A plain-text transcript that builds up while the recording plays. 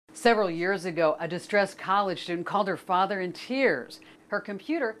Several years ago, a distressed college student called her father in tears. Her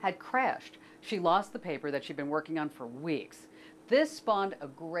computer had crashed. She lost the paper that she'd been working on for weeks. This spawned a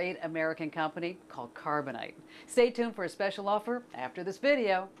great American company called Carbonite. Stay tuned for a special offer after this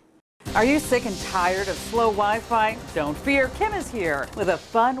video. Are you sick and tired of slow Wi-Fi? Don't fear, Kim is here with a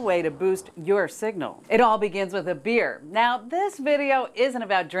fun way to boost your signal. It all begins with a beer. Now, this video isn't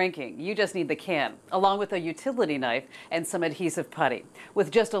about drinking. You just need the can, along with a utility knife and some adhesive putty.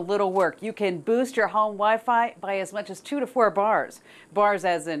 With just a little work, you can boost your home Wi-Fi by as much as 2 to 4 bars. Bars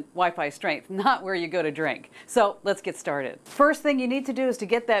as in Wi-Fi strength, not where you go to drink. So let's get started. First thing you need to do is to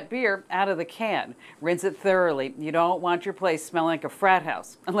get that beer out of the can. Rinse it thoroughly. You don't want your place smelling like a frat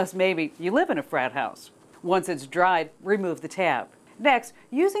house, unless maybe you live in a frat house. Once it's dried, remove the tab. Next,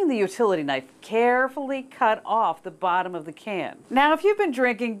 using the utility knife, carefully cut off the bottom of the can. Now, if you've been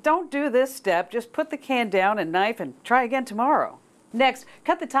drinking, don't do this step. Just put the can down and knife and try again tomorrow. Next,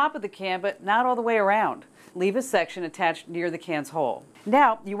 cut the top of the can, but not all the way around. Leave a section attached near the can's hole.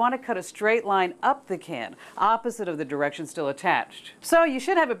 Now, you want to cut a straight line up the can, opposite of the direction still attached. So you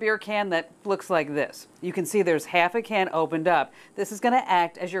should have a beer can that looks like this. You can see there's half a can opened up. This is going to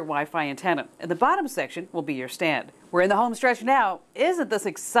act as your Wi-Fi antenna, and the bottom section will be your stand. We're in the home stretch now. Isn't this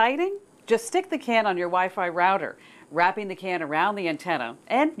exciting? Just stick the can on your Wi-Fi router, wrapping the can around the antenna,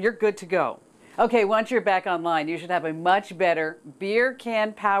 and you're good to go. Okay, once you're back online, you should have a much better beer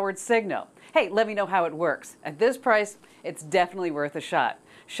can powered signal. Hey, let me know how it works. At this price, it's definitely worth a shot.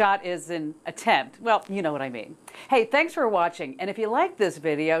 Shot is an attempt. Well, you know what I mean. Hey, thanks for watching. And if you like this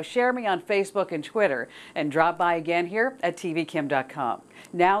video, share me on Facebook and Twitter, and drop by again here at tvkim.com.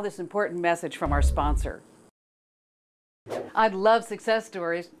 Now, this important message from our sponsor. I love success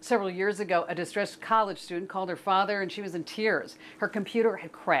stories. Several years ago, a distressed college student called her father and she was in tears. Her computer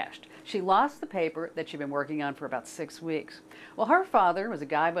had crashed. She lost the paper that she'd been working on for about 6 weeks. Well, her father was a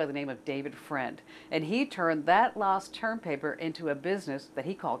guy by the name of David Friend, and he turned that lost term paper into a business that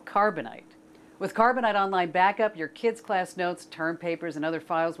he called Carbonite. With Carbonite Online Backup, your kids' class notes, term papers, and other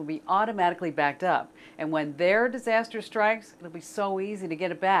files will be automatically backed up. And when their disaster strikes, it'll be so easy to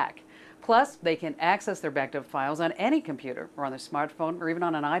get it back. Plus, they can access their backed up files on any computer or on their smartphone or even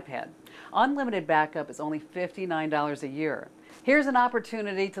on an iPad. Unlimited backup is only $59 a year. Here's an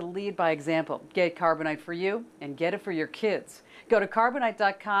opportunity to lead by example. Get Carbonite for you and get it for your kids. Go to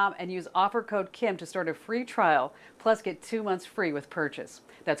Carbonite.com and use offer code KIM to start a free trial, plus get 2 months free with purchase.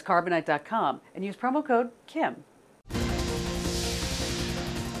 That's Carbonite.com and use promo code KIM.